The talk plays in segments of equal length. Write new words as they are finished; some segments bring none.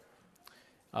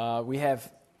We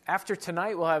have, after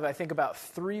tonight, we'll have, I think, about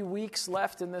 3 weeks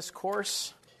left in this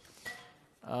course.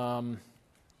 I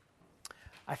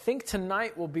think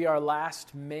tonight will be our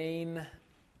last main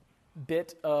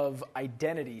bit of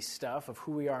identity stuff, of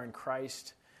who we are in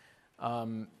Christ.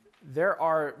 There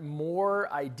are more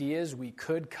ideas we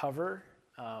could cover.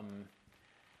 There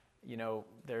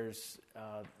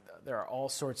are all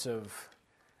sorts of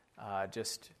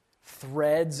just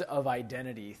threads of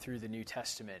identity through the New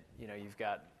Testament. You've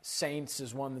got saints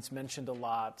is one that's mentioned a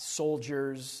lot.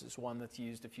 Soldiers is one that's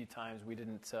used a few times. We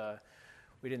didn't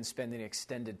spend any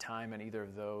extended time on either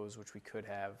of those, which we could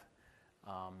have.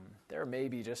 There may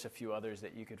be just a few others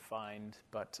that you could find,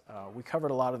 but we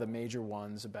covered a lot of the major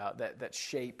ones about that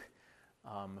shape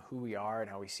who we are and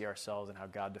how we see ourselves and how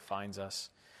God defines us.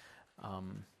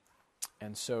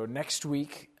 And so next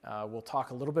week, we'll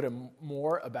talk a little bit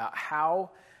more about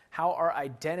how our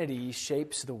identity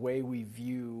shapes the way we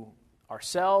view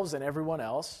ourselves and everyone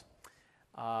else.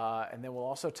 And then we'll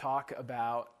also talk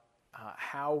about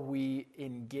how we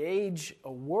engage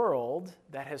a world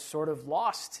that has sort of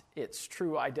lost its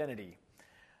true identity,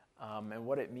 and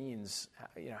what it means.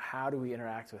 How do we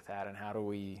interact with that, and how do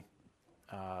we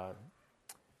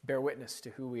bear witness to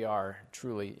who we are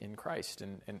truly in Christ,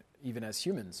 and even as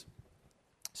humans.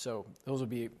 So those will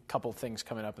be a couple of things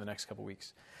coming up in the next couple of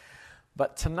weeks.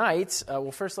 But tonight,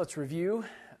 first let's review.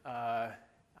 I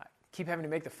keep having to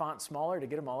make the font smaller to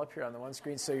get them all up here on the one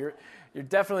screen, so you're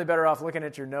definitely better off looking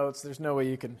at your notes. There's no way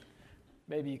you can,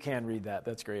 maybe you can read that.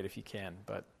 That's great if you can.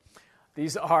 But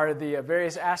these are the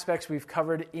various aspects we've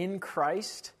covered in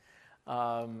Christ,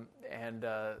 and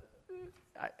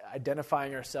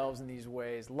identifying ourselves in these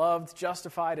ways: loved,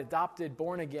 justified, adopted,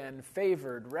 born again,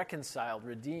 favored, reconciled,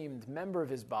 redeemed, member of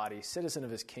his body, citizen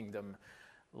of his kingdom,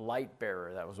 light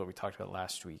bearer. That was what we talked about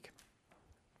last week.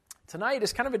 Tonight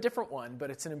is kind of a different one,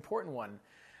 but it's an important one.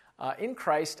 In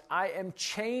Christ, I am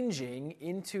changing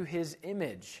into his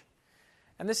image.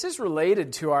 And this is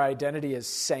related to our identity as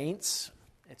saints.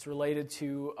 It's related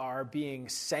to our being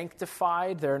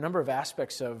sanctified. There are a number of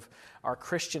aspects of our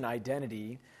Christian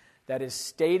identity that is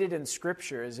stated in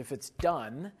Scripture as if it's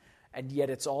done, and yet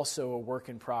it's also a work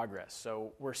in progress.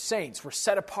 So we're saints, we're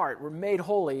set apart, we're made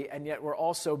holy, and yet we're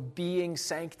also being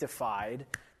sanctified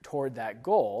toward that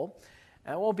goal.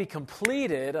 And it won't be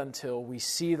completed until we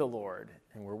see the Lord,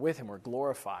 and we're with him, we're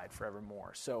glorified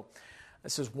forevermore. So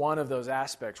this is one of those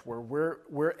aspects where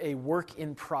we're a work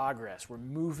in progress. We're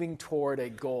moving toward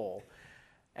a goal.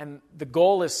 And the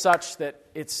goal is such that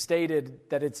it's stated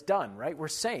that it's done, right? We're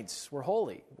saints, we're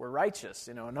holy, we're righteous.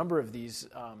 A number of these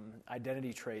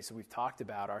identity traits that we've talked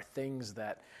about are things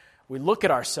that we look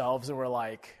at ourselves and we're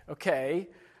like, okay,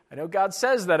 I know God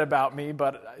says that about me,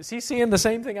 but is he seeing the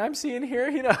same thing I'm seeing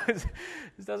here? This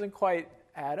doesn't quite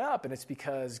add up. And it's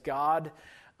because God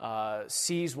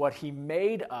sees what he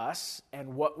made us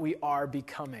and what we are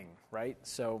becoming, right?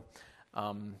 So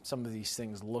some of these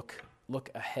things look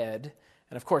ahead.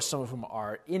 And of course, some of them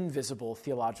are invisible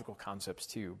theological concepts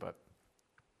too. But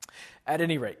at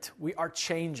any rate, we are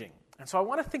changing. And so I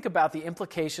want to think about the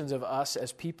implications of us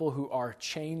as people who are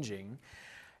changing.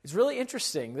 It's really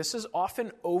interesting. This is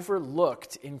often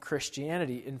overlooked in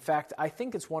Christianity. In fact, I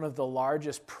think it's one of the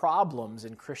largest problems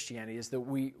in Christianity is that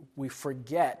we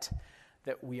forget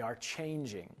that we are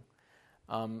changing.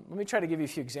 Let me try to give you a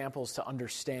few examples to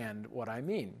understand what I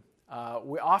mean.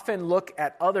 We often look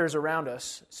at others around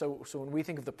us. So when we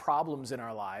think of the problems in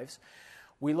our lives,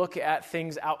 we look at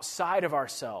things outside of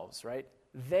ourselves, right?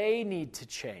 They need to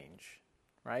change,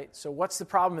 right? So what's the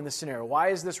problem in this scenario? Why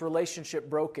is this relationship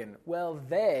broken? Well,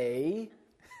 they,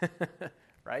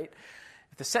 right?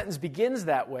 If the sentence begins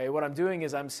that way, what I'm doing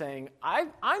is I'm saying,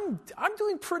 I'm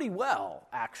doing pretty well,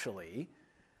 actually.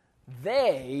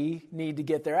 They need to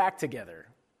get their act together,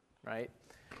 right?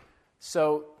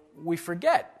 So we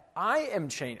forget. I am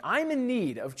changed. I'm in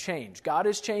need of change. God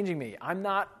is changing me. I'm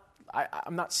not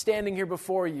standing here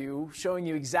before you showing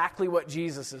you exactly what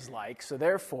Jesus is like, so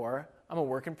therefore, I'm a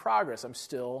work in progress. I'm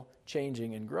still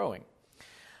changing and growing.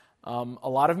 A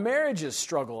lot of marriages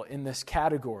struggle in this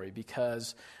category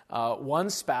because one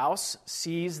spouse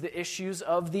sees the issues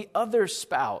of the other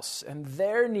spouse and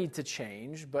their need to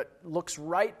change, but looks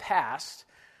right past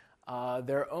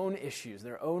their own issues,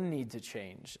 their own need to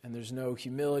change. And there's no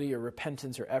humility or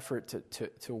repentance or effort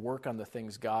to work on the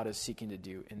things God is seeking to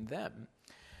do in them.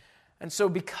 And so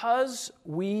because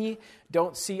we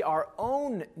don't see our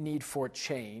own need for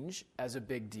change as a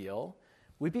big deal,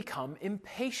 we become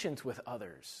impatient with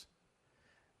others,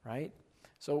 right?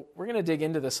 So we're going to dig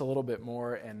into this a little bit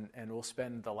more, and we'll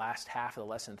spend the last half of the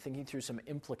lesson thinking through some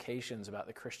implications about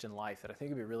the Christian life that I think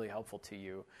would be really helpful to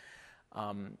you.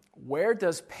 Where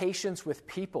does patience with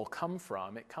people come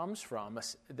from? It comes from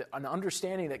an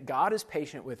understanding that God is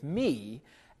patient with me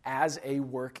as a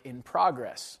work in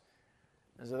progress.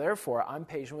 And so therefore, I'm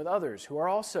patient with others who are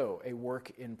also a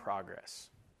work in progress.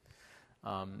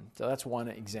 So that's one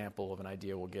example of an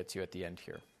idea we'll get to at the end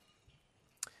here.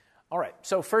 All right,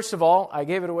 so first of all, I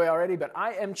gave it away already, but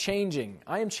I am changing.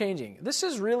 I am changing. This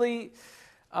is really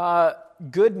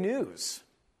good news.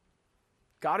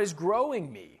 God is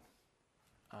growing me.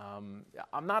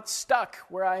 I'm not stuck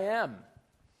where I am,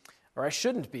 or I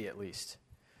shouldn't be at least.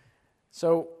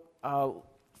 So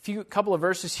couple of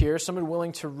verses here. Someone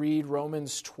willing to read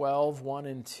Romans 12, 1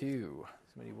 and 2.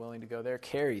 Somebody willing to go there?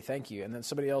 Carrie, thank you. And then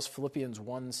somebody else, Philippians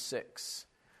 1, 6.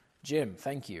 Jim,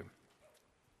 thank you.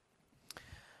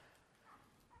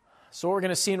 So what we're going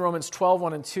to see in Romans 12,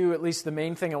 1 and 2, at least the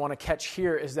main thing I want to catch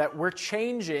here is that we're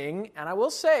changing, and I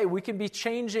will say we can be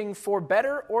changing for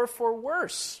better or for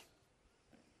worse.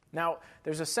 Now,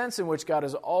 there's a sense in which God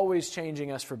is always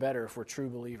changing us for better if we're true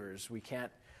believers. We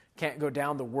can't go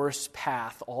down the worst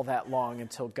path all that long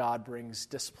until God brings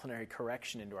disciplinary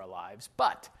correction into our lives.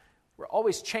 But we're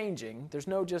always changing. There's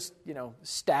no just,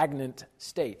 stagnant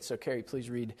state. So, Carrie, please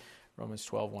read Romans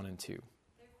 12, 1 and 2.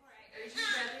 Therefore, I urge you,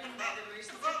 brethren, by the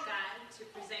mercies of God, to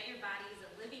present your bodies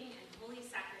a living and holy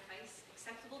sacrifice,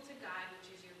 acceptable to God,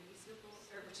 which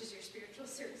is your spiritual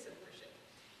service of worship.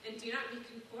 And do not be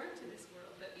conformed to this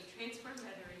world, but be transformed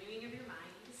by the renewing of your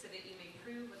mind, so that you may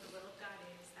prove what the will of God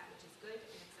is, that which is good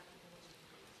and acceptable to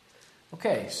God.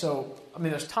 Okay, so,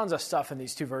 there's tons of stuff in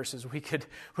these two verses we could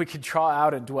draw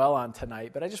out and dwell on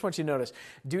tonight, but I just want you to notice,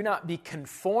 do not be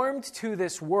conformed to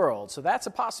this world. So that's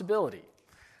a possibility,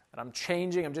 that I'm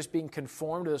changing, I'm just being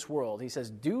conformed to this world. He says,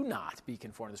 do not be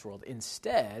conformed to this world.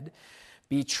 Instead,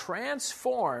 be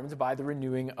transformed by the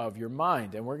renewing of your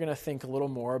mind. And we're going to think a little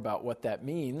more about what that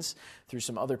means through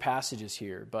some other passages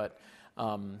here. But,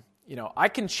 I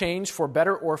can change for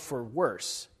better or for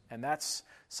worse. And that's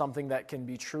something that can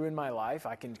be true in my life.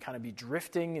 I can kind of be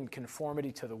drifting in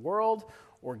conformity to the world,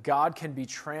 or God can be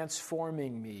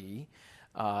transforming me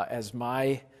as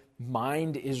my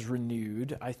mind is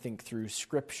renewed, I think, through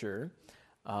Scripture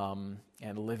and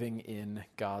living in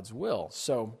God's will.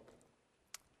 So,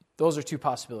 those are two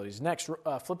possibilities. Next,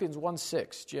 Philippians 1,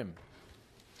 6. Jim.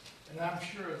 And I'm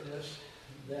sure of this,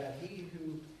 that he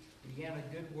who began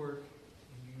a good work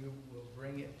in you will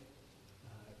bring it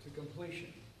to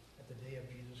completion at the day of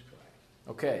Jesus Christ.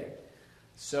 Okay,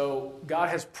 so God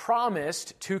has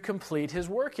promised to complete his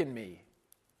work in me.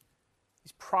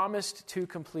 He's promised to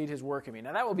complete his work in me.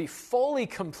 Now that will be fully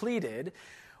completed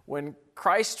when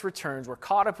Christ returns. We're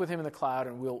caught up with him in the cloud,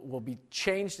 and we'll be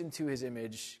changed into his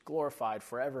image, glorified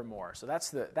forevermore. So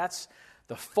that's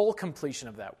the full completion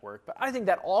of that work. But I think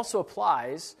that also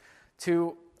applies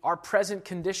to our present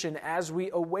condition as we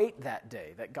await that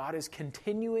day, that God is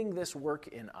continuing this work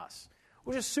in us,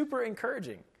 which is super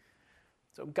encouraging.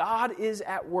 So God is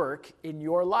at work in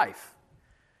your life.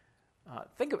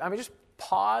 Just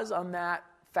pause on that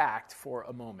fact for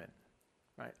a moment.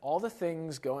 Right? All the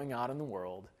things going on in the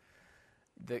world,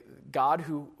 the God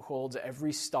who holds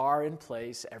every star in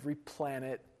place, every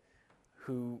planet,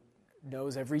 who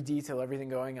knows every detail, everything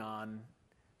going on,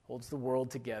 holds the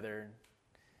world together.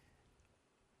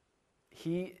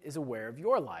 He is aware of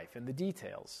your life and the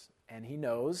details, and he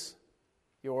knows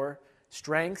your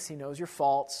strengths, he knows your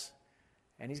faults,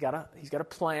 and he's got a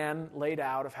plan laid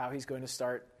out of how he's going to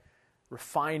start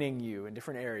refining you in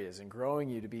different areas and growing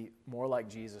you to be more like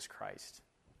Jesus Christ.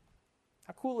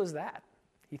 How cool is that?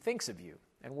 He thinks of you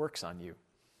and works on you.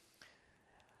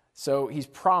 So he's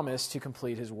promised to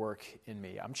complete his work in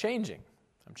me. I'm changing.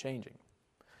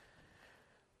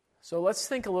 So let's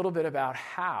think a little bit about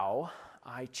how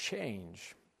I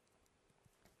change.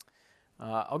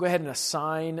 I'll go ahead and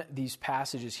assign these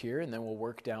passages here, and then we'll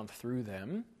work down through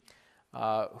them.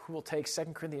 Who will take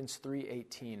 2 Corinthians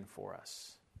 3:18 for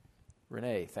us?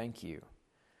 Renee, thank you.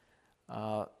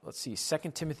 Let's see,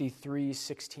 2 Timothy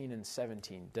 3:16 and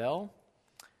 17. Dell,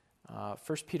 1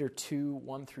 Peter 2,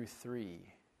 1 through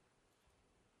 3.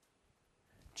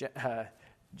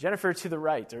 Jennifer to the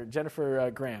right, or Jennifer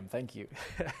Graham, thank you.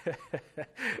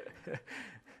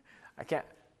 I can't.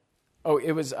 Oh,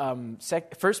 it was 1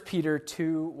 Peter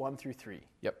 2, 1 through 3.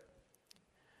 Yep.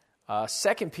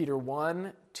 2 Peter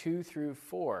 1, 2 through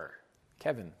 4.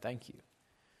 Kevin, thank you.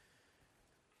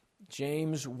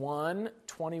 James 1,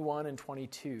 21 and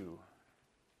 22.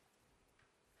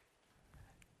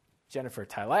 Jennifer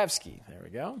Tylavsky. There we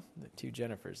go. The two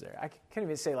Jennifers there. I can't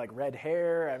even say like red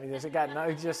hair. There's a guy,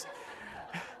 no, just...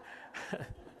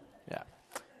 yeah.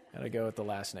 Got to go with the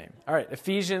last name. All right,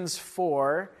 Ephesians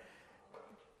 4,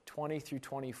 20 through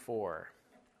 24.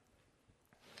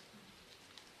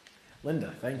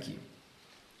 Linda, thank you.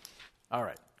 All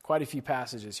right, quite a few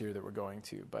passages here that we're going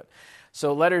to.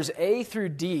 So letters A through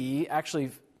D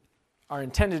actually are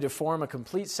intended to form a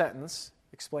complete sentence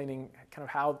explaining kind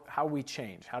of how we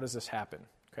change. How does this happen?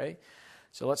 Okay,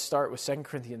 so let's start with 2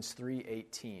 Corinthians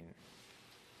 3:18.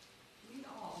 We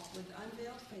all, with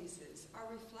unveiled faces, are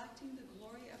reflecting the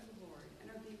glory of the Lord and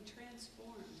are being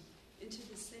transformed into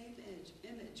the same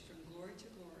image from glory to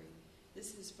glory.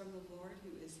 This is from the Lord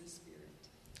who is the Spirit.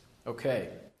 Okay,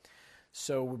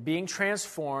 so we're being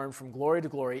transformed from glory to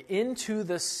glory into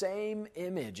the same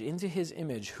image, into his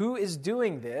image. Who is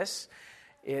doing this?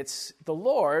 It's the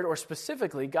Lord, or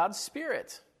specifically God's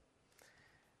Spirit.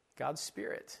 God's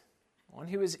Spirit. One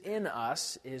who is in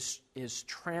us is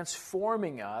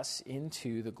transforming us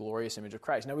into the glorious image of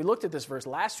Christ. Now, we looked at this verse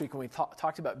last week when we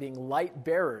talked about being light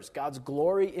bearers. God's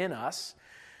glory in us,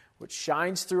 which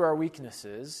shines through our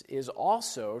weaknesses, is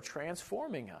also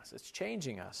transforming us. It's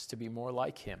changing us to be more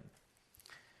like him.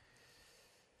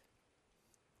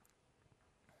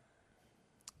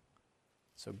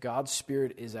 So God's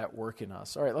Spirit is at work in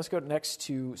us. All right, let's go next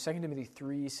to 2 Timothy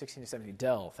 3:16-17.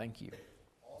 Dell, thank you.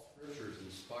 All Scripture is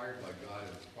inspired by God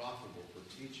and is profitable for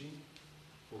teaching,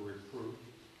 for reproof,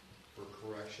 for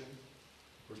correction,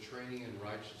 for training in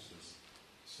righteousness,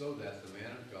 so that the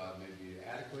man of God may be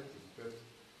adequate and fit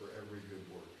for every good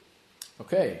work.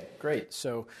 Okay, great.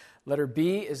 So letter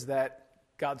B is that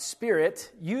God's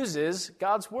Spirit uses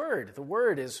God's Word. The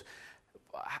Word is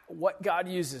what God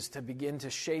uses to begin to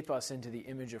shape us into the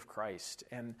image of Christ.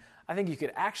 And I think you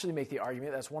could actually make the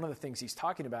argument that's one of the things he's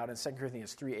talking about in 2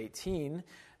 Corinthians 3:18.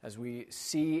 As we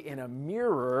see in a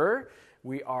mirror,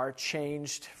 we are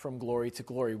changed from glory to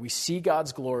glory. We see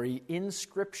God's glory in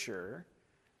Scripture.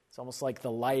 It's almost like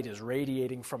the light is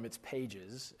radiating from its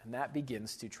pages, and that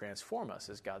begins to transform us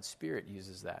as God's Spirit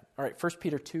uses that. All right, 1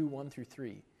 Peter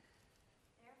 2:1-3.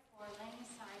 Therefore, laying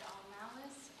aside all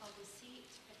malice, all deceit,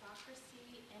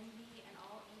 hypocrisy, envy, and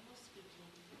all evil speaking,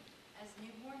 as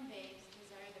newborn babes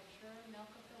desire the pure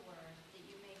milk of the word, that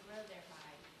you may grow thereby,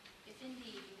 if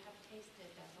indeed you have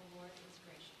tasted that the Lord is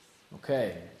gracious.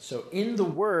 Okay, so in the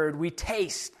Word, we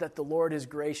taste that the Lord is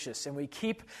gracious, and we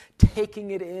keep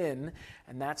taking it in,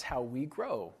 and that's how we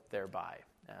grow thereby,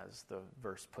 as the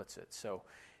verse puts it. So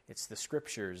it's the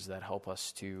Scriptures that help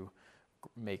us to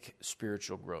make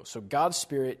spiritual growth. So God's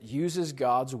Spirit uses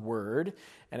God's Word,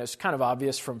 and it's kind of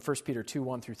obvious from 1 Peter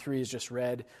 2:1-3 is just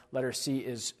read. Letter C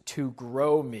is to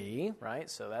grow me, right?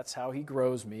 So that's how he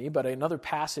grows me. But another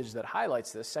passage that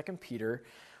highlights this, 2 Peter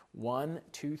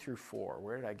 1:2-4.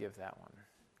 Where did I give that one?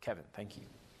 Kevin, thank you.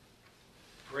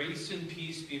 Grace and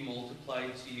peace be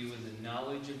multiplied to you in the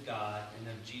knowledge of God and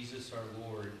of Jesus our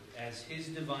Lord, as his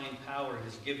divine power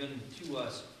has given to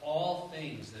us all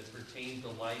things that pertain to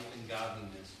life and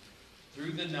godliness,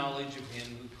 through the knowledge of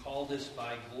him who called us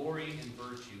by glory and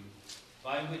virtue,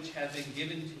 by which have been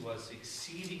given to us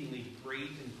exceedingly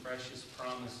great and precious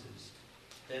promises,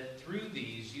 that through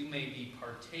these you may be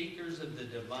partakers of the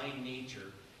divine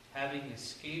nature, having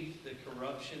escaped the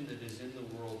corruption that is in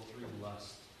the world through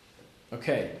lust.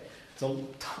 Okay, so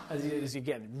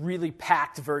again, really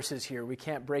packed verses here. We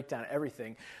can't break down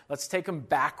everything. Let's take them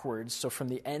backwards. So from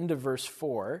the end of verse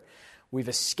 4, we've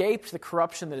escaped the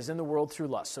corruption that is in the world through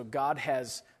lust. So God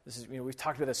has, we've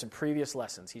talked about this in previous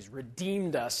lessons. He's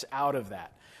redeemed us out of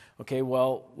that. Okay,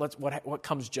 well, what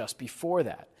comes just before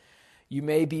that? You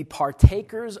may be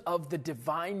partakers of the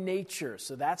divine nature.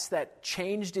 So that's that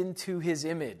changed into his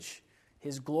image,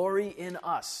 his glory in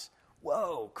us.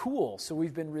 Whoa, cool. So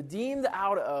we've been redeemed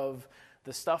out of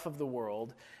the stuff of the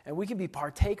world, and we can be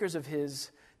partakers of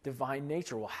his divine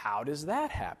nature. Well, how does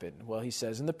that happen? Well, he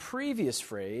says in the previous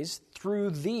phrase, through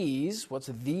these, what's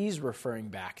these referring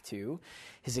back to?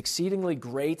 His exceedingly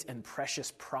great and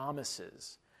precious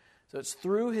promises. So it's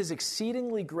through his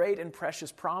exceedingly great and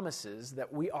precious promises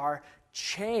that we are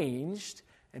changed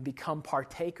and become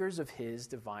partakers of his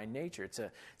divine nature. It's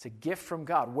a gift from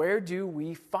God. Where do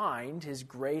we find his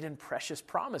great and precious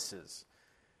promises?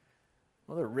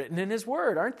 Well, they're written in his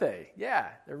word, aren't they? Yeah,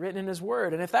 they're written in his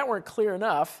word. And if that weren't clear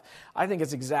enough, I think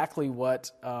it's exactly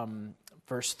what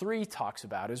verse 3 talks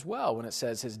about as well, when it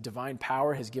says his divine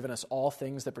power has given us all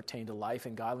things that pertain to life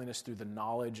and godliness through the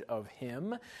knowledge of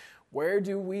him. Where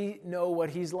do we know what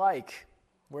he's like?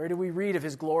 Where do we read of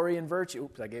his glory and virtue?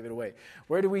 Oops, I gave it away.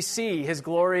 Where do we see his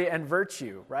glory and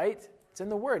virtue, right? It's in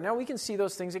the Word. Now, we can see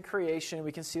those things in creation.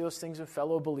 We can see those things in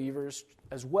fellow believers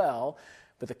as well.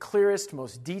 But the clearest,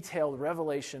 most detailed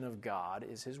revelation of God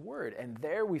is his Word. And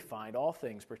there we find all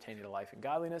things pertaining to life and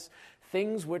godliness,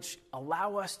 things which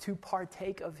allow us to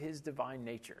partake of his divine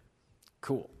nature.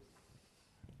 Cool.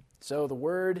 So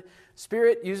the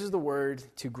Spirit uses the Word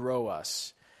to grow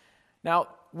us. Now,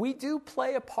 we do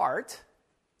play a part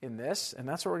in this, and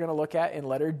that's what we're going to look at in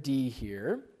letter D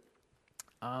here.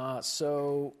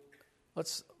 So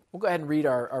we'll go ahead and read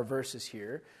our verses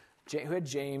here. Who had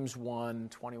James 1,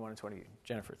 21 and 20?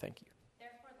 Jennifer, thank you.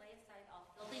 Therefore lay aside all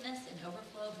filthiness and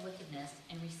overflow of wickedness,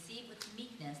 and receive with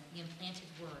meekness the implanted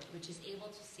word, which is able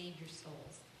to save your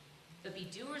souls. But be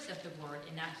doers of the word,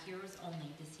 and not hearers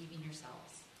only, deceiving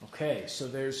yourselves. Okay, so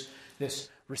there's this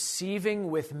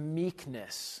receiving with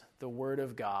meekness the word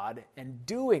of God and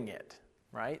doing it,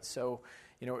 right? So,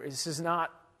 this is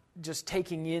not just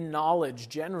taking in knowledge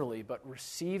generally, but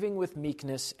receiving with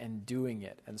meekness and doing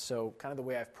it. And so kind of the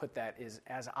way I've put that is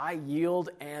as I yield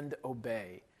and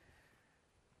obey.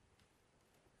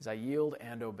 As I yield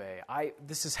and obey.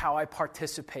 This is how I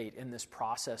participate in this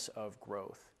process of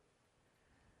growth.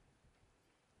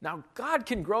 Now, God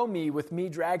can grow me with me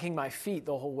dragging my feet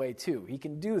the whole way too. He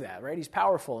can do that, right? He's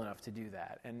powerful enough to do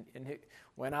that. And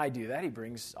when I do that, he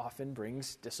often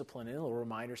brings discipline in, little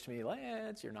reminders to me,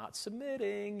 Lance, you're not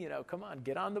submitting. Come on,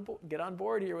 get on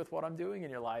board here with what I'm doing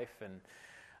in your life and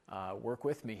work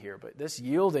with me here. But this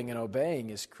yielding and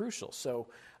obeying is crucial. So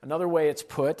another way it's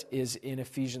put is in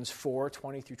Ephesians 4,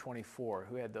 20 through 24.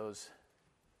 Who had those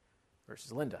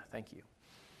verses? Linda, thank you.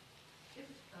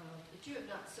 That you have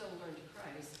not so learned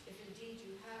Christ, if indeed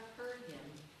you have heard him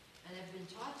and have been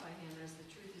taught by him as the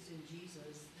truth is in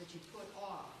Jesus, that you put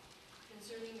off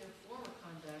concerning your former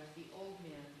conduct the old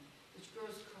man, which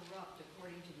grows corrupt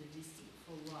according to the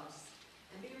deceitful lusts,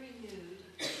 and be renewed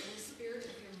in the spirit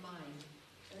of your mind,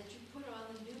 and that you put on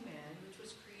the new man, which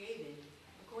was created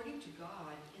according to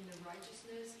God in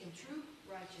true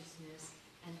righteousness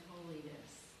and holiness.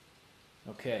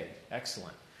 Okay,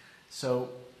 excellent. So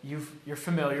you're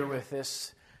familiar with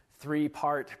this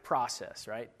three-part process,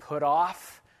 right? Put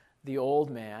off the old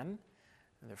man,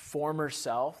 the former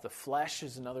self. The flesh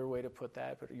is another way to put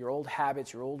that. But your old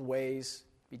habits, your old ways,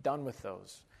 be done with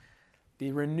those.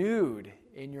 Be renewed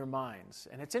in your minds.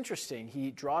 And it's interesting,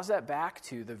 he draws that back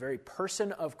to the very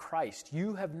person of Christ.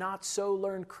 You have not so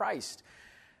learned Christ.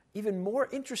 Even more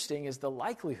interesting is the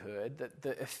likelihood that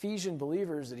the Ephesian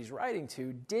believers that he's writing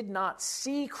to did not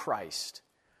see Christ.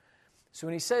 So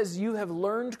when he says you have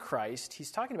learned Christ,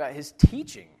 he's talking about his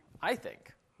teaching, I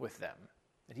think, with them.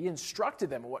 That he instructed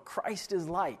them what Christ is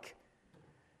like.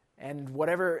 And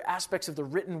whatever aspects of the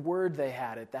written word they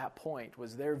had at that point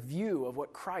was their view of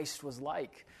what Christ was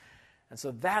like. And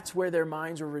so that's where their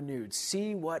minds were renewed.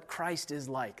 See what Christ is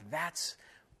like. That's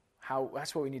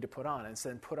what we need to put on. And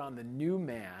then put on the new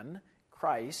man,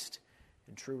 Christ,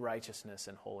 in true righteousness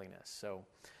and holiness. So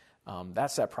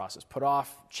that's that process. Put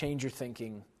off, change your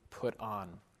thinking, put on.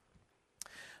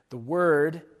 The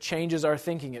word changes our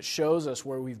thinking. It shows us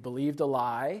where we've believed a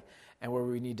lie and where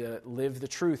we need to live the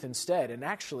truth instead. And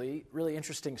actually, really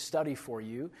interesting study for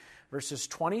you, verses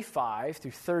 25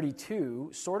 through 32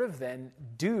 sort of then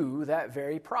do that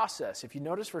very process. If you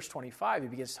notice verse 25, he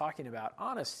begins talking about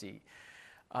honesty.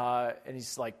 And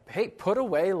he's like, hey, put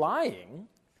away lying,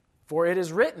 for it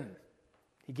is written.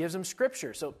 He gives them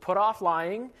scripture. So put off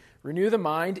lying, renew the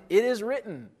mind, it is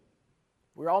written.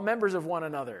 We're all members of one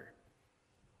another.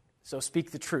 So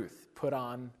speak the truth, put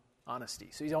on honesty.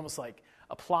 So he's almost like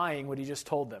applying what he just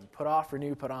told them. Put off,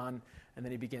 renew, put on, and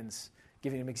then he begins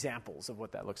giving them examples of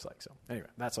what that looks like. So anyway,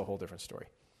 that's a whole different story.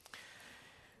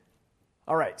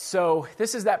 All right, so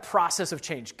this is that process of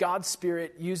change. God's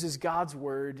Spirit uses God's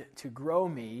word to grow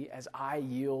me as I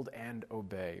yield and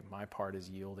obey. My part is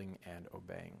yielding and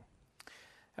obeying.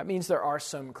 That means there are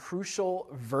some crucial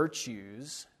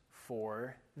virtues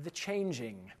for the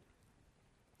changing.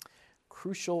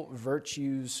 Crucial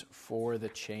virtues for the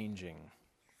changing.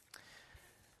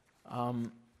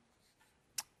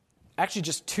 Actually,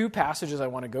 just two passages I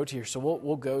want to go to here, so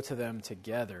we'll go to them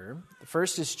together. The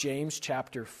first is James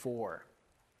chapter 4.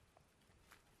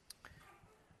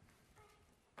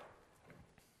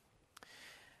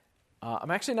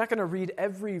 I'm actually not going to read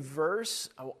every verse.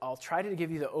 I'll try to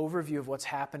give you the overview of what's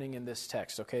happening in this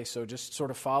text, okay? So just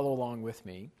sort of follow along with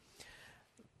me.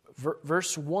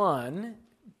 Verse 1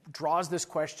 draws this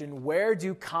question, where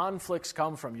do conflicts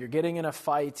come from? You're getting in a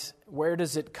fight. Where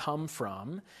does it come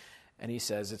from? And he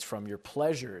says it's from your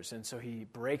pleasures. And so he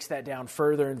breaks that down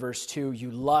further in verse 2. You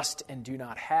lust and do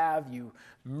not have. You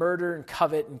murder and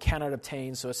covet and cannot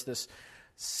obtain. So it's this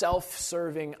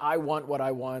self-serving, I want what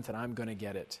I want and I'm going to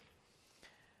get it.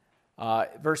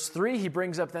 Verse 3, he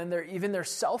brings up then even their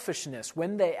selfishness.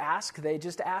 When they ask, they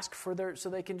just ask so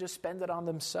they can just spend it on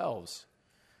themselves.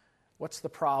 What's the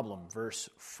problem? Verse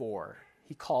 4,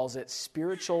 he calls it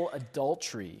spiritual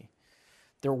adultery.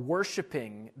 They're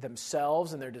worshiping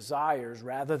themselves and their desires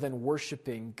rather than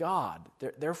worshiping God.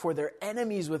 Therefore, they're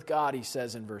enemies with God, he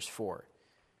says in verse 4.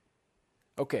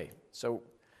 Okay, so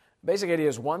basic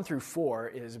ideas 1 through 4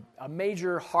 is a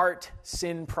major heart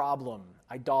sin problem,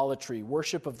 idolatry,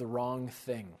 worship of the wrong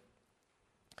thing.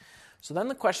 So then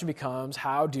the question becomes,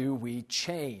 how do we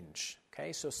change?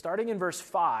 Okay, so starting in verse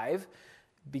 5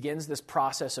 begins this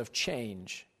process of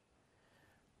change.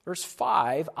 Verse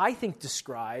 5, I think,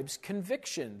 describes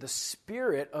conviction. The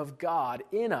Spirit of God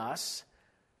in us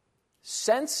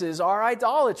senses our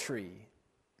idolatry,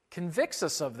 convicts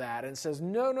us of that, and says,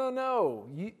 no,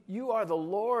 you are the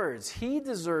Lord's. He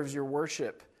deserves your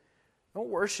worship. Don't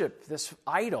worship this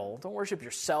idol. Don't worship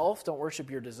yourself. Don't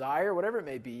worship your desire, whatever it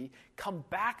may be. Come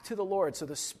back to the Lord. So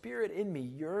the Spirit in me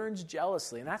yearns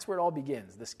jealously, and that's where it all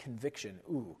begins, this conviction.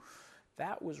 Ooh,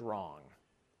 that was wrong,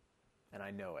 and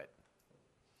I know it.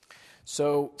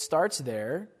 So it starts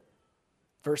there.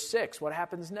 Verse 6, what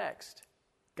happens next?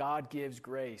 God gives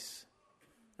grace.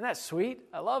 Isn't that sweet?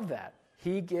 I love that.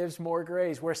 He gives more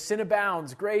grace. Where sin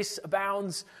abounds, grace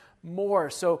abounds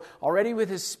more. So already with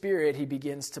his Spirit, he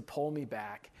begins to pull me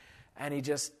back. And he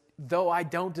just, though I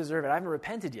don't deserve it, I haven't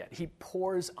repented yet, he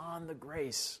pours on the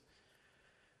grace.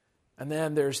 And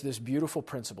then there's this beautiful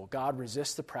principle. God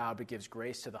resists the proud but gives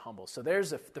grace to the humble. So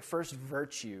there's the first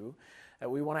virtue that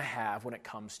we want to have when it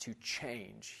comes to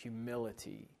change,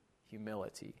 humility.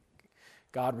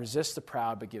 God resists the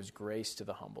proud but gives grace to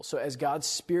the humble. So as God's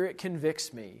Spirit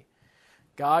convicts me,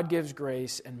 God gives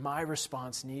grace, and my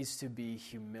response needs to be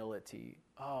humility.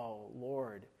 Oh,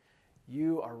 Lord,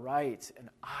 you are right, and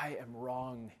I am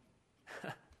wrong.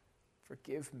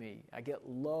 Forgive me. I get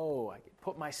low. I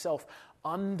put myself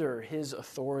under his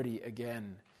authority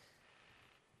again.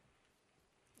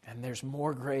 And there's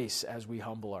more grace as we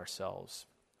humble ourselves.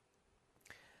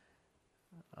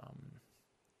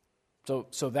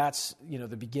 So that's,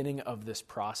 the beginning of this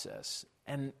process.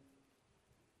 And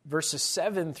verses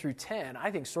 7 through 10,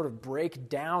 I think, sort of break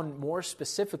down more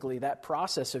specifically that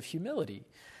process of humility.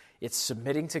 It's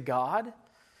submitting to God.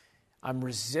 I'm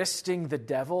resisting the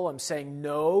devil. I'm saying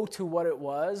no to what it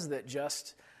was that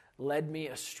just led me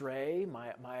astray,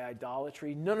 my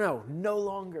idolatry. No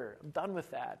longer. I'm done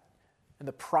with that. And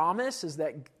the promise is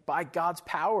that by God's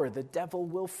power, the devil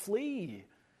will flee.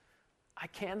 I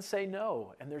can say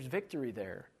no, and there's victory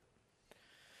there.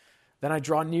 Then I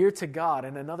draw near to God,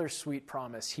 and another sweet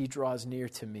promise, he draws near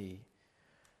to me.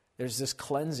 There's this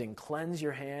cleansing. Cleanse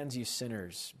your hands, you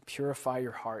sinners. Purify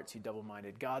your hearts, you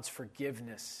double-minded. God's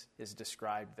forgiveness is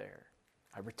described there.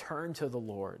 I return to the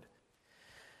Lord.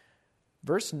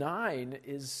 Verse 9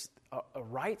 is a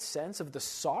right sense of the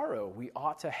sorrow we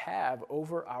ought to have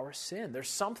over our sin. There's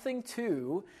something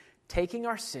to taking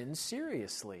our sins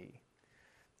seriously.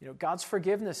 God's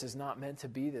forgiveness is not meant to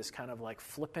be this kind of like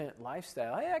flippant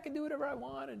lifestyle. Hey, I can do whatever I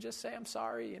want and just say I'm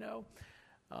sorry,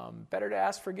 Better to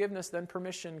ask forgiveness than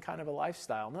permission kind of a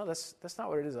lifestyle. No, that's not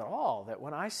what it is at all. That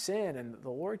when I sin and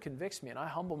the Lord convicts me and I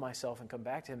humble myself and come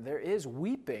back to him, there is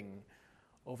weeping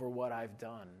over what I've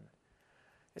done.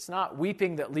 It's not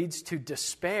weeping that leads to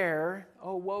despair.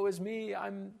 Oh, woe is me,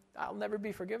 I'll never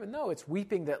be forgiven. No, it's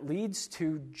weeping that leads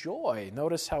to joy.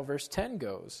 Notice how verse 10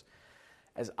 goes.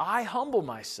 As I humble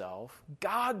myself,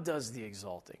 God does the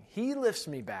exalting. He lifts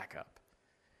me back up.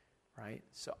 Right?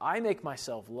 So I make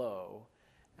myself low,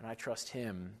 and I trust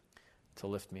him to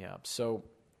lift me up. So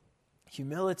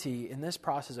humility, in this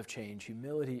process of change,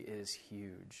 humility is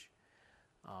huge.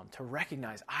 To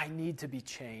recognize I need to be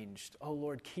changed. Oh,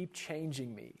 Lord, keep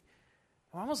changing me.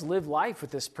 I almost live life with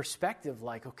this perspective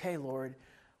like, okay, Lord,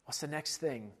 what's the next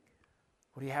thing?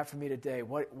 What do you have for me today?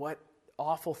 What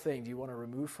awful thing do you want to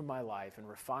remove from my life and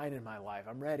refine in my life?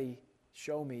 I'm ready.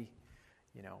 Show me.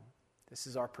 This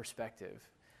is our perspective.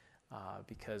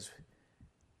 Because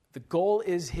the goal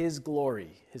is his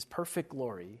glory, his perfect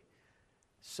glory.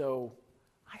 So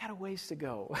I got a ways to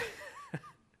go.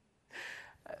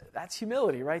 That's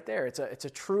humility right there. It's a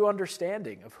true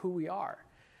understanding of who we are.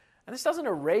 And this doesn't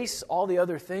erase all the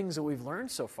other things that we've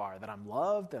learned so far, that I'm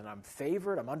loved and I'm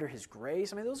favored, I'm under his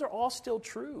grace. I mean, those are all still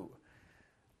true.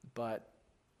 But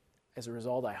as a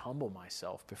result, I humble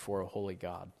myself before a holy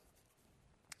God.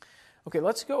 Okay,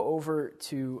 let's go over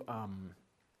to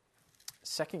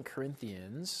 2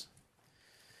 Corinthians.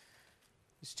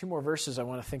 There's two more verses I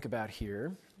want to think about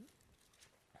here.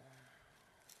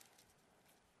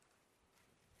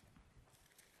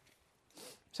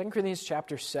 2 Corinthians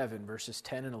chapter 7, verses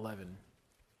 10 and 11.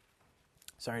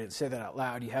 Sorry to say that out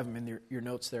loud. You have them in your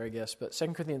notes there, I guess. But 2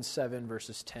 Corinthians 7,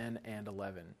 verses 10 and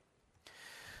 11.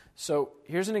 So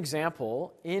here's an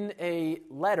example. In a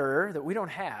letter that we don't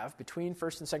have between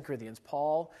 1 and 2 Corinthians,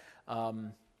 Paul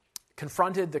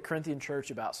confronted the Corinthian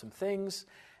church about some things,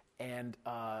 and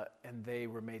they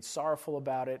were made sorrowful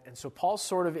about it. And so Paul's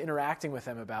sort of interacting with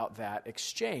them about that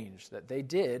exchange, that they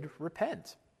did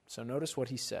repent. So notice what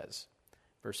he says,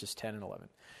 verses 10 and 11.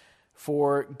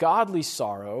 For godly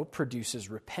sorrow produces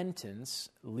repentance,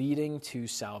 leading to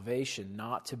salvation,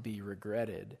 not to be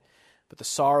regretted. But the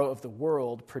sorrow of the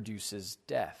world produces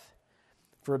death.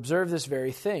 For observe this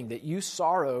very thing, that you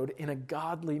sorrowed in a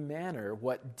godly manner.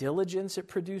 What diligence it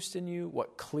produced in you,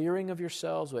 what clearing of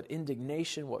yourselves, what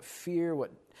indignation, what fear,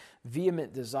 what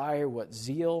vehement desire, what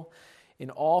zeal. In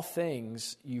all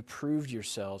things you proved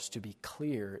yourselves to be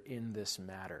clear in this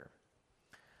matter.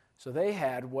 So they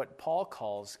had what Paul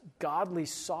calls godly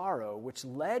sorrow, which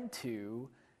led to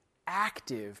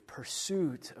active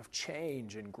pursuit of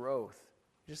change and growth.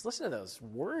 Just listen to those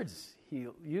words he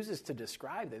uses to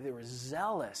describe that. They were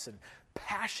zealous and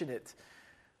passionate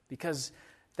because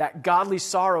that godly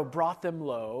sorrow brought them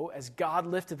low. As God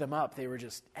lifted them up, they were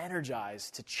just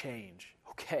energized to change.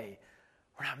 Okay,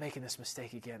 we're not making this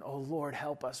mistake again. Oh, Lord,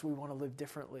 help us. We want to live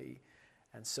differently.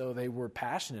 And so they were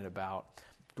passionate about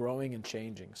growing and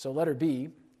changing. So letter B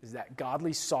is that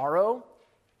godly sorrow.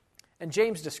 And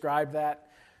James described that.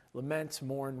 Lament,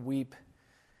 mourn, weep,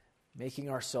 making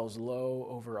ourselves low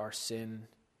over our sin.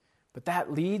 But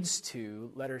that leads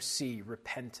to, letter C,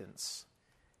 repentance,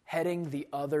 heading the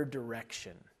other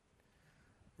direction.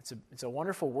 It's a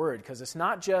wonderful word because it's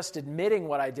not just admitting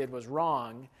what I did was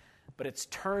wrong, but it's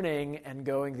turning and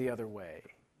going the other way,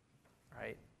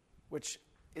 right? Which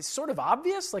is sort of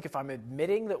obvious. Like if I'm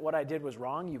admitting that what I did was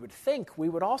wrong, you would think we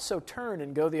would also turn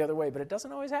and go the other way, but it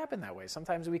doesn't always happen that way.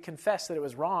 Sometimes we confess that it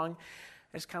was wrong, and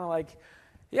it's kind of like,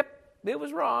 yep, it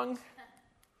was wrong,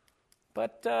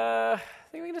 but I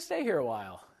think we're going to stay here a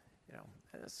while. You know,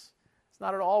 it's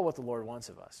not at all what the Lord wants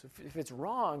of us. If it's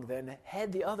wrong, then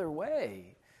head the other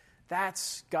way.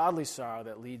 That's godly sorrow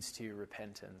that leads to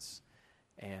repentance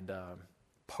and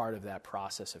part of that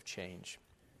process of change.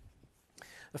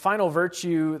 The final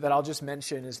virtue that I'll just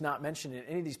mention is not mentioned in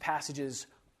any of these passages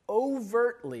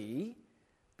overtly,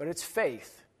 but it's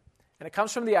faith. And it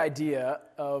comes from the idea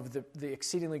of the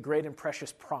exceedingly great and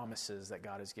precious promises that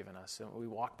God has given us. And we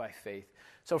walk by faith.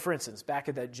 So, for instance, back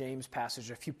at that James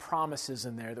passage, a few promises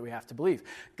in there that we have to believe.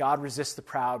 God resists the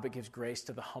proud but gives grace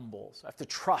to the humble. So I have to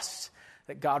trust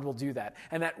that God will do that.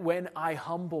 And that when I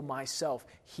humble myself,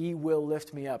 He will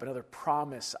lift me up. Another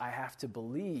promise I have to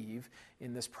believe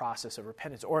in this process of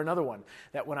repentance. Or another one,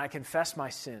 that when I confess my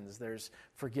sins, there's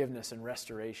forgiveness and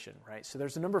restoration, right? So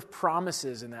there's a number of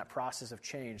promises in that process of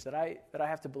change that I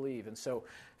have to believe. And so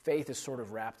faith is sort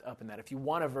of wrapped up in that. If you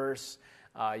want a verse,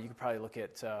 you could probably look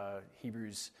at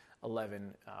Hebrews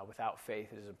 11. Without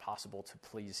faith, it is impossible to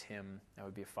please Him. That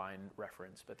would be a fine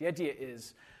reference. But the idea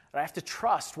is that I have to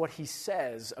trust what He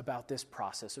says about this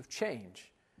process of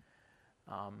change.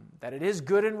 That it is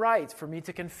good and right for me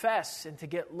to confess and to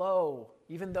get low,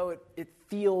 even though it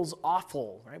feels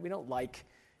awful, right? We don't like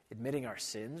admitting our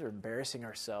sins or embarrassing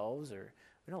ourselves, or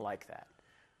we don't like that.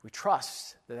 We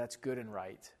trust that that's good and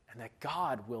right, and that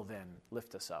God will then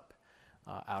lift us up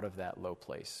out of that low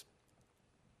place.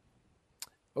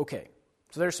 Okay,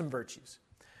 so there's some virtues.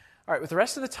 All right, with the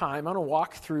rest of the time, I'm going to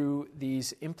walk through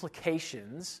these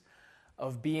implications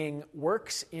of being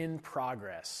works in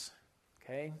progress.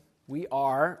 Okay? We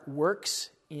are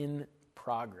works in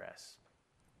progress.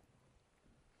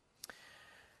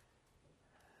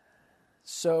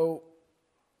 So,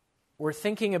 we're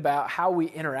thinking about how we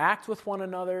interact with one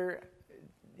another.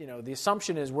 You know, the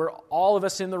assumption is we're all of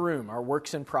us in the room are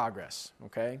works in progress.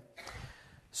 Okay?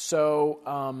 So,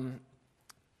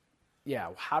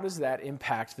 how does that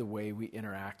impact the way we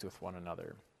interact with one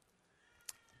another?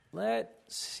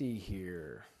 Let's see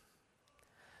here.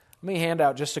 Let me hand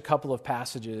out just a couple of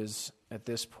passages at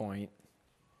this point.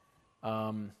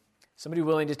 Somebody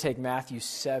willing to take Matthew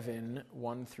 7,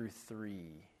 1 through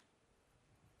 3.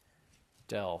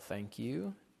 Dell, thank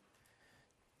you.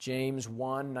 James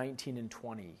 1, 19 and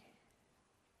 20.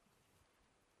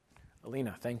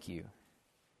 Alina, thank you.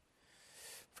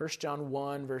 1 John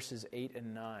 1, verses 8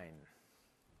 and 9.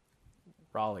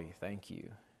 Raleigh, thank you.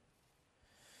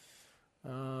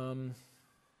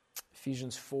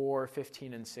 Ephesians 4,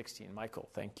 15 and 16. Michael,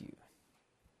 thank you.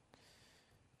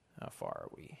 How far are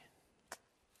we?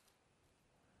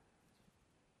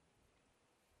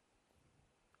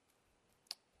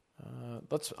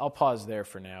 I'll pause there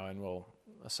for now, and we'll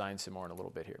assign some more in a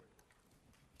little bit here.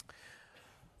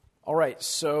 All right,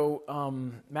 so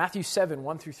Matthew 7,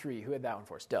 1 through 3. Who had that one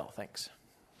for us? Dell, thanks.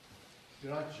 Do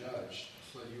not judge,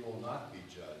 so you will not be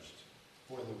judged.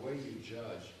 For the way you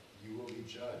judge, you will be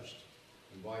judged.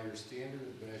 And by your standard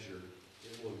of measure,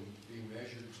 it will be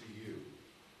measured to you.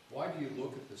 Why do you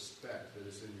look at the speck that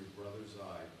is in your brother's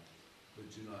eye,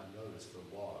 but do not notice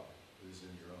the log that is in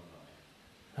your own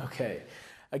eye? Okay.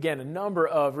 Again, a number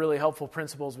of really helpful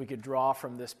principles we could draw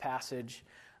from this passage.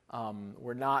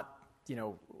 We're not,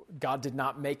 God did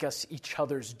not make us each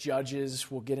other's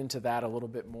judges. We'll get into that a little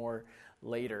bit more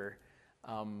later.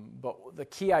 But the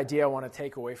key idea I want to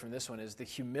take away from this one is the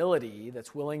humility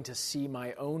that's willing to see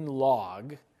my own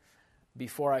log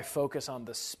before I focus on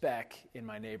the speck in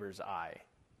my neighbor's eye,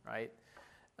 right?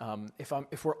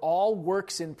 If we're all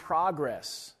works in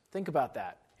progress, think about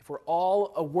that. If we're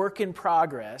all a work in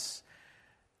progress,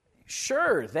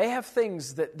 sure, they have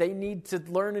things that they need to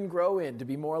learn and grow in to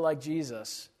be more like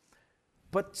Jesus,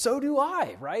 but so do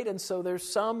I, right? And so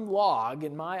there's some log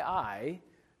in my eye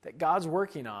that God's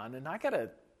working on, and I got to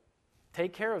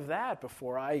take care of that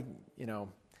before I,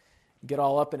 get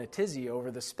all up in a tizzy over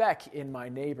the speck in my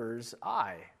neighbor's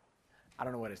eye. I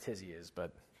don't know what a tizzy is,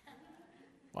 but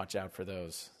watch out for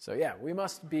those. So yeah, we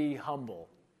must be humble.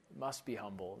 We must be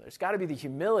humble. There's got to be the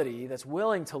humility that's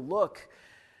willing to look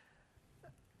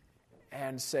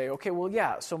and say, okay, well,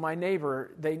 yeah, so my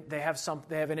neighbor, they have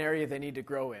an area they need to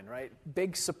grow in, right?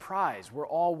 Big surprise. We're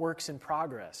all works in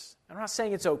progress. I'm not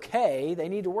saying it's okay. They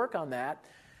need to work on that.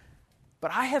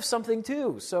 But I have something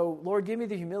too. So, Lord, give me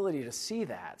the humility to see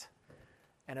that.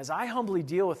 And as I humbly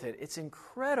deal with it, it's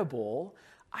incredible.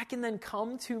 I can then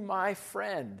come to my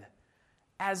friend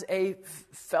as a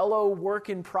fellow work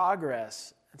in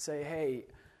progress and say, hey,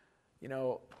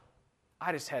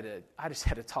 I just had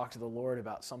to talk to the Lord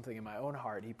about something in my own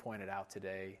heart He pointed out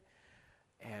today.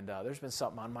 And there's been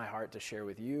something on my heart to share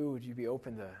with you. Would you be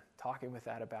open to talking with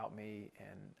that about me?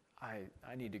 And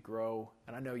I need to grow,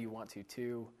 and I know you want to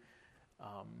too.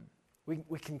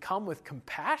 We can come with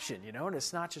compassion, and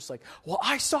it's not just like, well,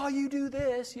 I saw you do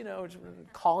this,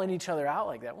 calling each other out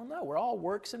like that. Well, no, we're all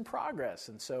works in progress.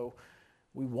 And so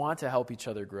we want to help each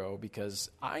other grow because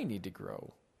I need to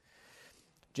grow.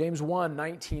 James 1,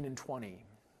 19 and 20.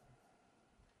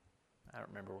 I don't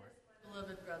remember where.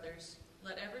 Beloved brothers,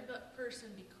 let every person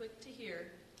be quick to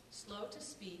hear, slow to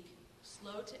speak,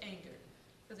 slow to anger,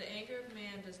 for the anger of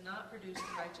man does not produce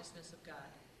the righteousness of God.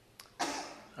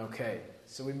 Okay,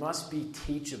 so we must be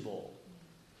teachable.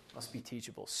 Must be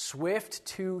teachable. Swift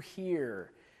to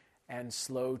hear and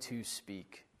slow to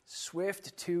speak.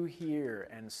 Swift to hear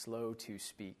and slow to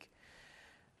speak.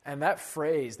 And that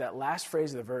phrase, that last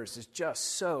phrase of the verse is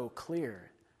just so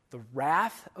clear. The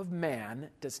wrath of man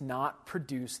does not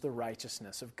produce the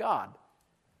righteousness of God.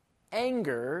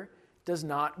 Anger does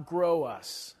not grow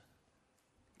us.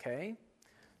 Okay?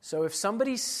 So if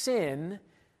somebody's sin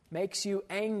makes you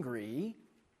angry,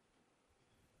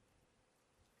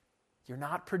 you're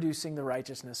not producing the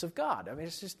righteousness of God. I mean,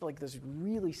 it's just like this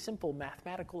really simple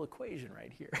mathematical equation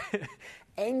right here.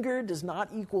 Anger does not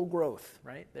equal growth,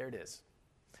 right? There it is.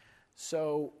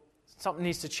 So something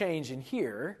needs to change in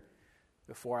here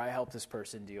before I help this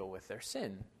person deal with their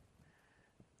sin.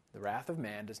 The wrath of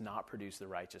man does not produce the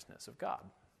righteousness of God.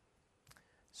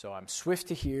 So I'm swift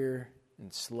to hear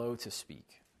and slow to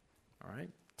speak. All right?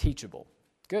 Teachable.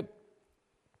 Good.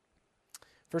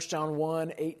 1 John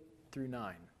 1, 8 through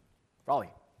 9.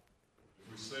 Raleigh.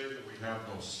 If we say that we have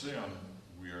no sin,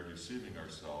 we are deceiving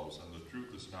ourselves, and the truth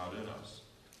is not in us.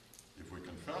 If we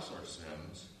confess our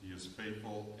sins, He is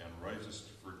faithful and righteous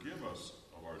to forgive us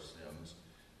of our sins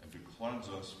and to cleanse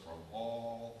us from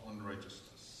all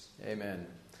unrighteousness. Amen.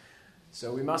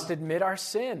 So we must admit our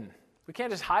sin. We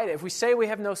can't just hide it. If we say we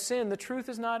have no sin, the truth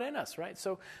is not in us, right?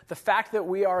 So the fact that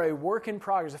we are a work in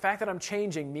progress, the fact that I'm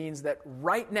changing means that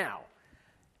right now,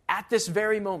 at this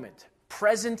very moment,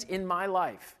 present in my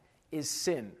life, is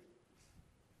sin.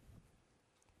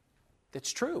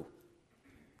 That's true.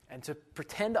 And to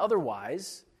pretend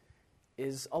otherwise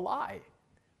is a lie.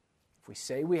 If we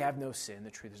say we have no sin,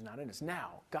 the truth is not in us.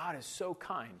 Now, God is so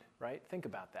kind, right? Think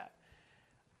about that.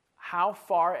 How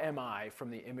far am I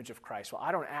from the image of Christ? Well,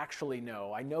 I don't actually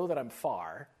know. I know that I'm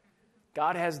far.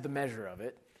 God has the measure of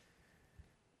it.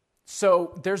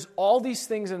 So there's all these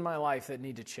things in my life that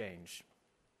need to change.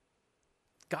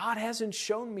 God hasn't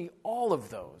shown me all of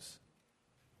those,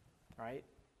 right?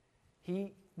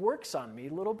 He works on me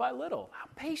little by little. How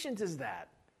patient is that?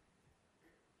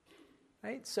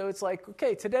 Right? So it's like,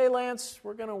 okay, today, Lance,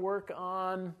 we're going to work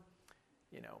on,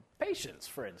 patience,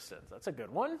 for instance. That's a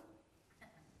good one.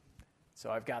 So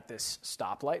I've got this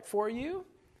stoplight for you,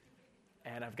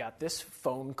 and I've got this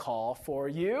phone call for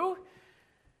you,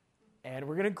 and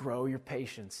we're going to grow your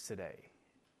patience today.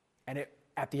 And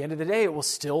at the end of the day, it will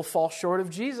still fall short of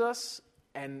Jesus,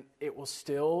 and it will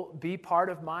still be part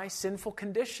of my sinful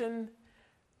condition,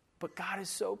 But God is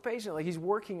so patient. Like, he's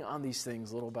working on these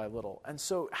things little by little. And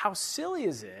so how silly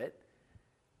is it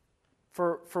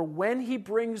for when he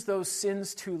brings those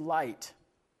sins to light,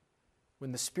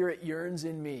 when the Spirit yearns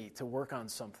in me to work on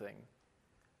something,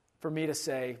 for me to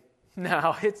say,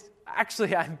 no, it's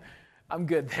actually, I'm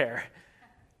good there.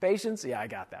 Patience, yeah, I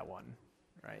got that one,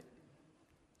 right?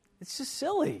 It's just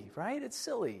silly, right? It's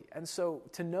silly. And so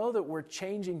to know that we're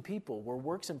changing people, we're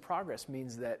works in progress,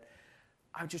 means that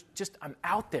I'm I'm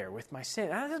out there with my sin.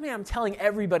 And that doesn't mean I'm telling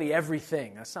everybody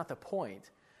everything. That's not the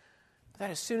point. But that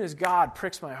as soon as God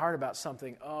pricks my heart about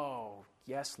something, oh,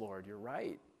 yes, Lord, you're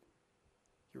right.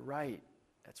 You're right.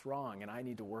 That's wrong, and I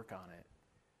need to work on it.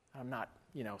 I'm not,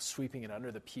 sweeping it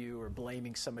under the pew or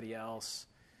blaming somebody else.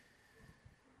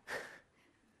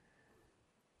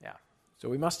 Yeah. So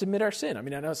we must admit our sin. I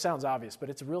mean, I know it sounds obvious, but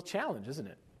it's a real challenge, isn't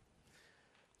it?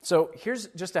 So here's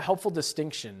just a helpful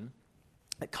distinction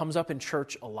that comes up in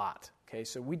church a lot. Okay,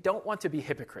 so we don't want to be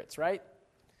hypocrites, right?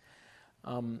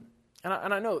 And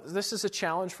I know this is a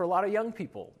challenge for a lot of young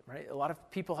people, right? A lot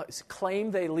of people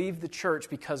claim they leave the church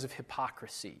because of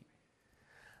hypocrisy.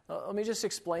 Let me just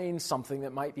explain something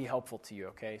that might be helpful to you,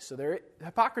 okay? So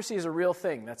hypocrisy is a real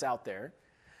thing that's out there.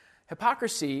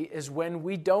 Hypocrisy is when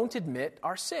we don't admit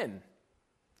our sin.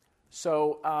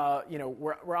 So,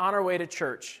 we're on our way to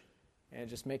church, and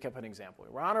just make up an example.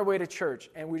 We're on our way to church,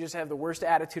 and we just have the worst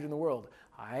attitude in the world.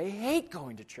 I hate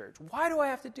going to church. Why do I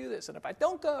have to do this? And if I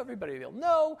don't go, everybody will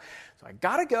know. So I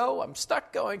got to go. I'm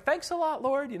stuck going. Thanks a lot,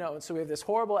 Lord. And so we have this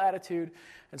horrible attitude.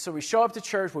 And so we show up to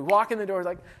church. We walk in the door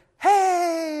like,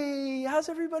 hey, how's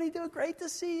everybody doing? Great to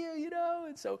see you,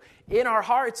 And so in our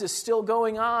hearts is still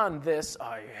going on this,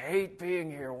 I hate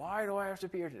being here. Why do I have to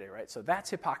be here today, right? So that's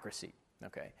hypocrisy,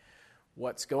 okay?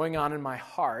 What's going on in my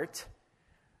heart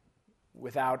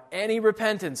without any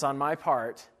repentance on my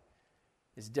part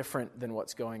is different than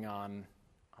what's going on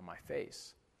my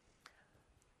face.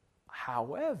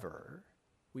 However,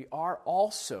 we are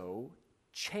also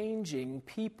changing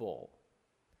people,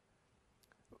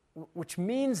 which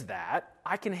means that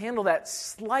I can handle that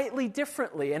slightly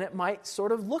differently, and it might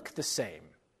sort of look the same.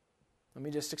 Let me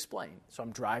just explain. So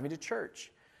I'm driving to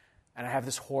church, and I have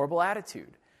this horrible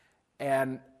attitude.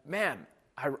 And man,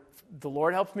 the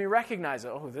Lord helps me recognize,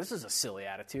 this is a silly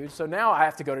attitude. So now I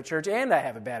have to go to church, and I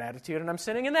have a bad attitude, and I'm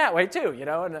sinning in that way too,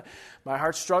 and my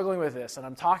heart's struggling with this. And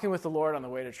I'm talking with the Lord on the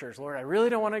way to church. Lord, I really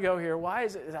don't want to go here. Why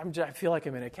is it? I feel like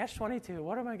I'm in a catch-22.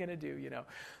 What am I going to do?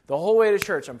 The whole way to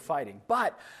church, I'm fighting.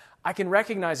 But I can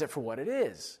recognize it for what it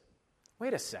is.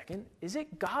 Wait a second. Is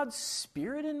it God's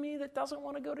Spirit in me that doesn't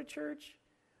want to go to church?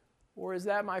 Or is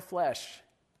that my flesh?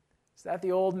 Is that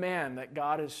the old man that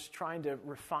God is trying to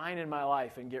refine in my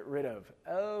life and get rid of?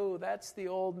 Oh, that's the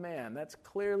old man. That's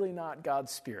clearly not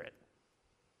God's Spirit.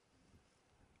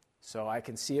 So I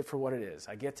can see it for what it is.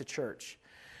 I get to church,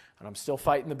 and I'm still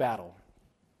fighting the battle.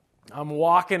 I'm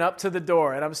walking up to the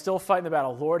door, and I'm still fighting the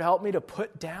battle. Lord, help me to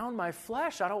put down my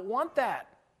flesh. I don't want that.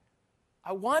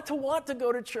 I want to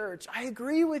go to church. I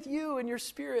agree with you and your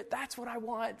Spirit. That's what I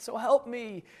want. So help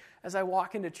me as I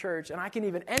walk into church. And I can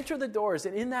even enter the doors.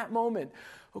 And in that moment,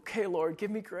 okay, Lord, give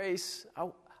me grace.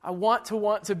 I want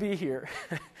to be here.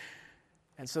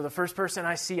 And so the first person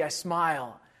I see, I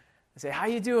smile. I say, how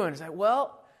you doing? I say,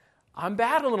 well, I'm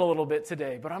battling a little bit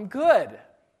today, but I'm good.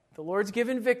 The Lord's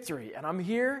given victory. And I'm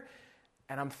here,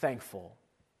 and I'm thankful.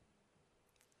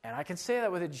 And I can say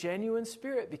that with a genuine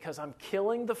spirit because I'm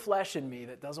killing the flesh in me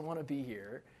that doesn't want to be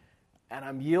here, and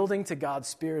I'm yielding to God's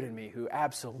Spirit in me who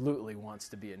absolutely wants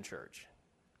to be in church,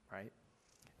 right?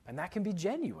 And that can be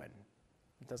genuine.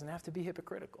 It doesn't have to be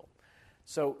hypocritical.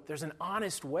 So there's an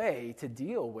honest way to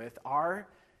deal with our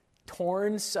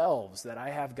torn selves, that I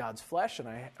have God's flesh and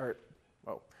I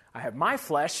have my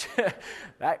flesh.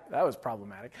 that was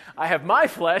problematic. I have my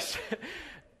flesh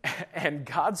and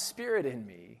God's Spirit in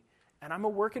me. And I'm a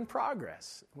work in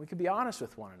progress. We can be honest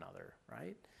with one another,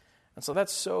 right? And so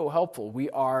that's so helpful. We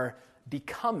are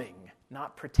becoming,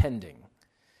 not pretending.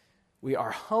 We are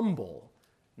humble,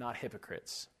 not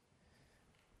hypocrites.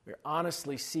 We're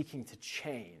honestly seeking to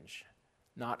change,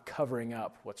 not covering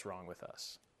up what's wrong with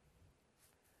us.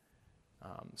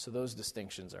 So those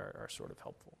distinctions are sort of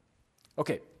helpful.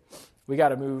 Okay, we got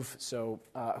to move. So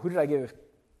who did I give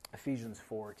Ephesians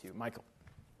 4 to? Michael.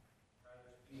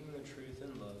 Being the truth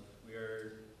in love, we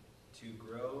are to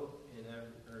grow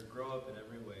up in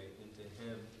every way into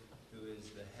Him who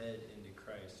is the head, into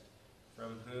Christ,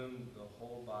 from whom the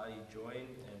whole body,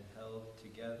 joined and held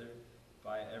together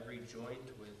by every joint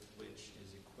with which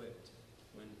is equipped,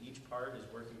 when each part is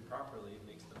working properly,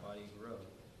 makes the body grow,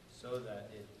 so that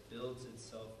it builds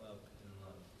itself up in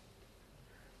love.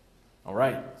 All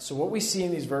right, so what we see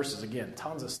in these verses, again,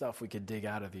 tons of stuff we could dig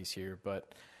out of these here,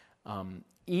 but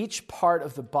each part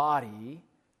of the body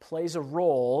plays a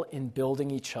role in building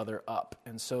each other up.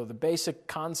 And so the basic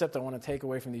concept I want to take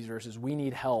away from these verses, we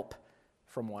need help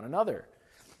from one another.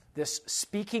 This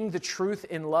speaking the truth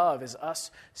in love is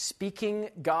us speaking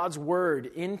God's word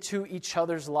into each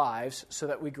other's lives so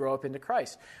that we grow up into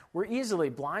Christ. We're easily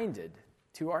blinded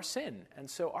to our sin. And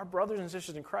so our brothers and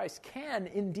sisters in Christ can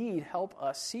indeed help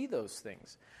us see those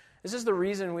things. This is the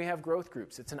reason we have growth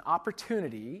groups. It's an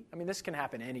opportunity. I mean, this can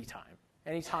happen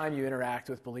anytime you interact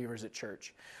with believers at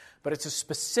church. But it's a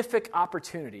specific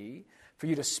opportunity for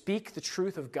you to speak the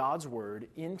truth of God's word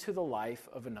into the life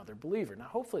of another believer. Now,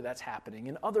 hopefully that's happening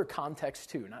in other contexts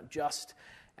too, not just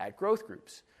at growth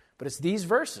groups. But it's these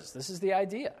verses. This is the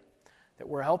idea, that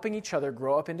we're helping each other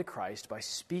grow up into Christ by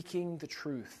speaking the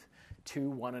truth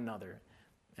to one another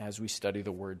as we study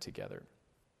the word together.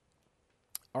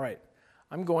 All right,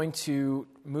 I'm going to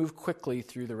move quickly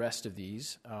through the rest of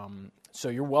these. So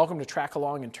you're welcome to track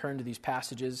along and turn to these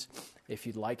passages if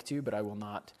you'd like to, but I will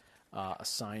not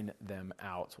assign them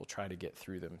out. We'll try to get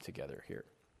through them together here.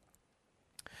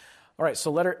 All right, so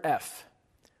letter F.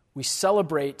 We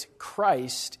celebrate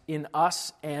Christ in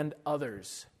us and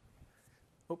others.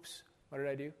 Oops, what did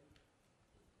I do?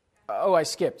 Oh, I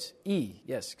skipped. E,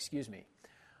 yes, excuse me.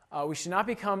 We should not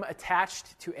become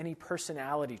attached to any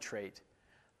personality trait.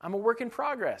 I'm a work in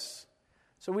progress.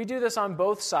 So we do this on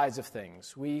both sides of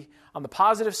things. On the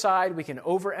positive side, we can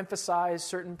overemphasize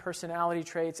certain personality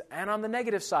traits, and on the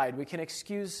negative side, we can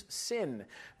excuse sin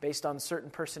based on certain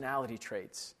personality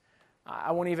traits.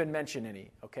 I won't even mention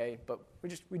any, okay? But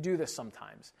we do this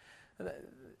sometimes.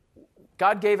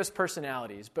 God gave us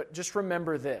personalities, but just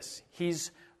remember this.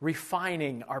 He's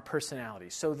refining our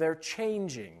personalities. So they're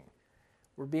changing.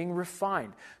 We're being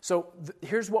refined. So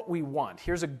here's what we want.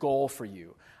 Here's a goal for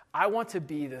you. I want to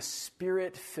be the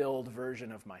Spirit-filled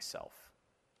version of myself.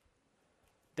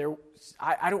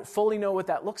 I don't fully know what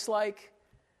that looks like.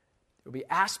 There'll be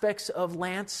aspects of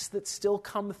Lance that still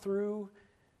come through,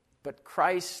 but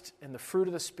Christ and the fruit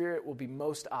of the Spirit will be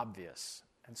most obvious.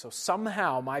 And so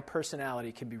somehow my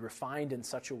personality can be refined in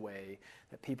such a way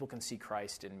that people can see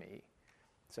Christ in me.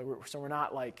 So we're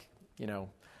not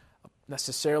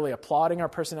necessarily applauding our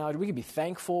personality. We can be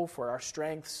thankful for our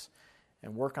strengths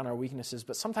and work on our weaknesses,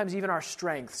 but sometimes even our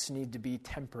strengths need to be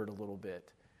tempered a little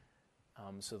bit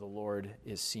so the Lord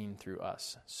is seen through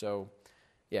us. So,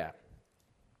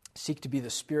 seek to be the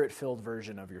Spirit-filled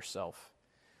version of yourself.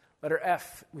 Letter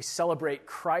F, we celebrate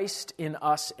Christ in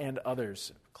us and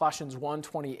others. Colossians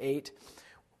 1:28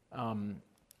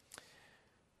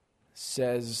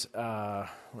 says,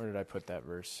 where did I put that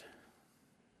verse?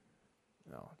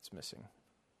 No, it's missing.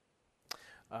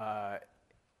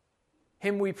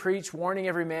 Him we preach, warning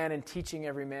every man and teaching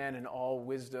every man in all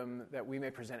wisdom, that we may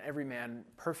present every man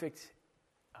perfect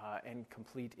and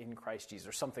complete in Christ Jesus,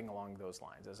 or something along those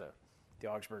lines, as the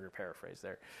Augsburger paraphrase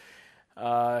there.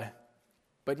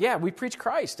 But we preach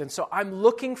Christ, and so I'm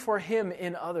looking for him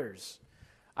in others.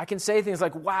 I can say things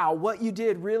like, wow, what you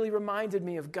did really reminded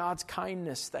me of God's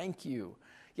kindness. Thank you.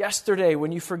 Yesterday,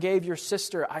 when you forgave your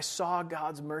sister, I saw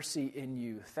God's mercy in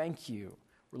you. Thank you.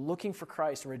 We're looking for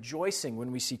Christ and rejoicing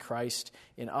when we see Christ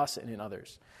in us and in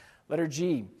others. Letter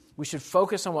G, we should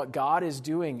focus on what God is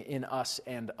doing in us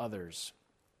and others.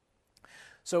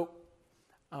 So,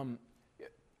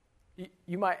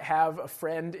 you might have a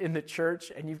friend in the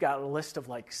church and you've got a list of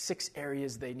 6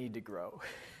 areas they need to grow.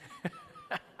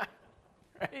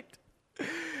 Right?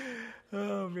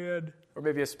 Oh, man. Or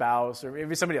maybe a spouse, or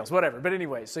maybe somebody else, whatever. But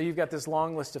anyway, so you've got this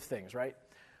long list of things, right?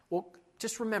 Well,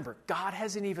 just remember, God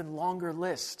has an even longer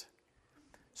list.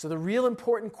 So the real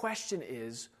important question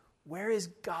is, where is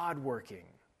God working?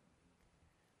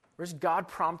 Where's God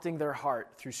prompting their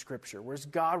heart through Scripture? Where's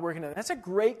God working? That's a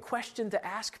great question to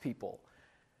ask people.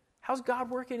 How's God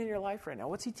working in your life right now?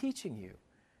 What's he teaching you?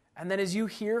 And then as you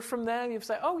hear from them, you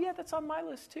say, oh yeah, that's on my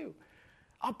list too.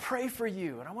 I'll pray for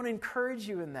you, and I want to encourage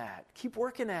you in that. Keep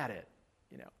working at it.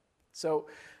 So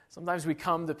sometimes we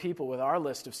come to people with our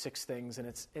list of 6 things, and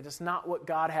it is not what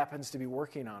God happens to be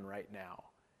working on right now.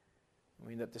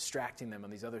 We end up distracting them on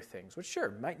these other things, which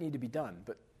sure, might need to be done,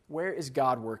 but where is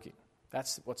God working?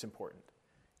 That's what's important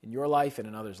in your life and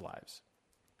in others' lives.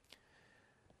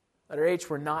 Letter H,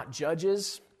 we're not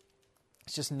judges.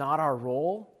 It's just not our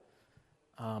role.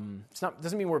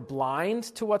 Doesn't mean we're blind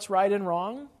to what's right and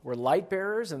wrong. We're light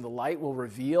bearers, and the light will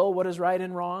reveal what is right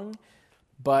and wrong.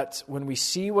 But when we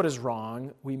see what is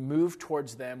wrong, we move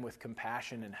towards them with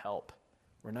compassion and help.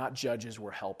 We're not judges,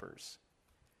 we're helpers.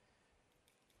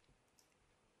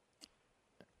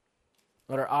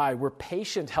 Letter I, we're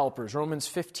patient helpers. Romans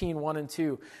 15, 1 and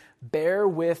 2. Bear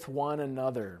with one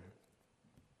another.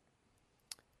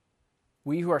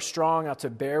 We who are strong ought to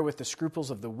bear with the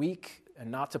scruples of the weak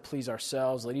and not to please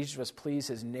ourselves. Let each of us please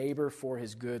his neighbor for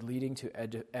his good, leading to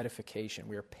edification.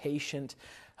 We are patient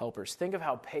helpers. Think of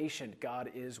how patient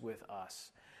God is with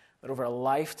us. That over a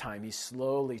lifetime, he's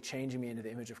slowly changing me into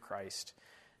the image of Christ.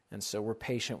 And so we're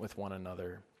patient with one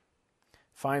another.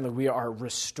 Finally, we are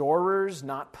restorers,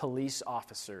 not police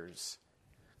officers.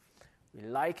 We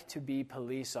like to be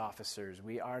police officers.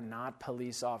 We are not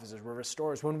police officers. We're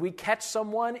restorers. When we catch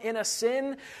someone in a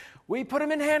sin, we put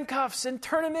them in handcuffs and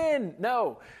turn them in.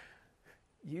 No.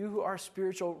 You who are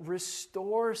spiritual,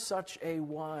 restore such a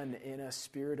one in a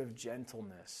spirit of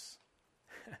gentleness.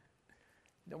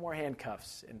 No more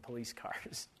handcuffs in police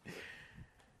cars.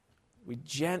 We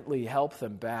gently help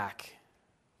them back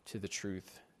to the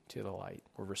truth, to the light.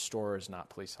 We're restorers, not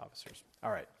police officers.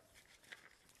 All right.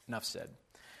 Enough said.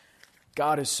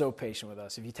 God is so patient with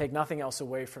us. If you take nothing else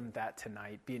away from that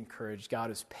tonight, be encouraged. God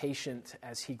is patient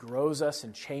as he grows us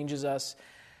and changes us.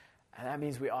 And that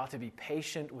means we ought to be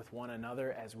patient with one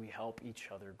another as we help each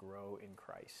other grow in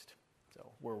Christ.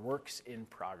 So we're works in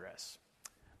progress.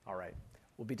 All right.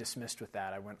 We'll be dismissed with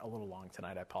that. I went a little long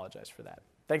tonight. I apologize for that.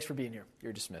 Thanks for being here.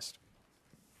 You're dismissed.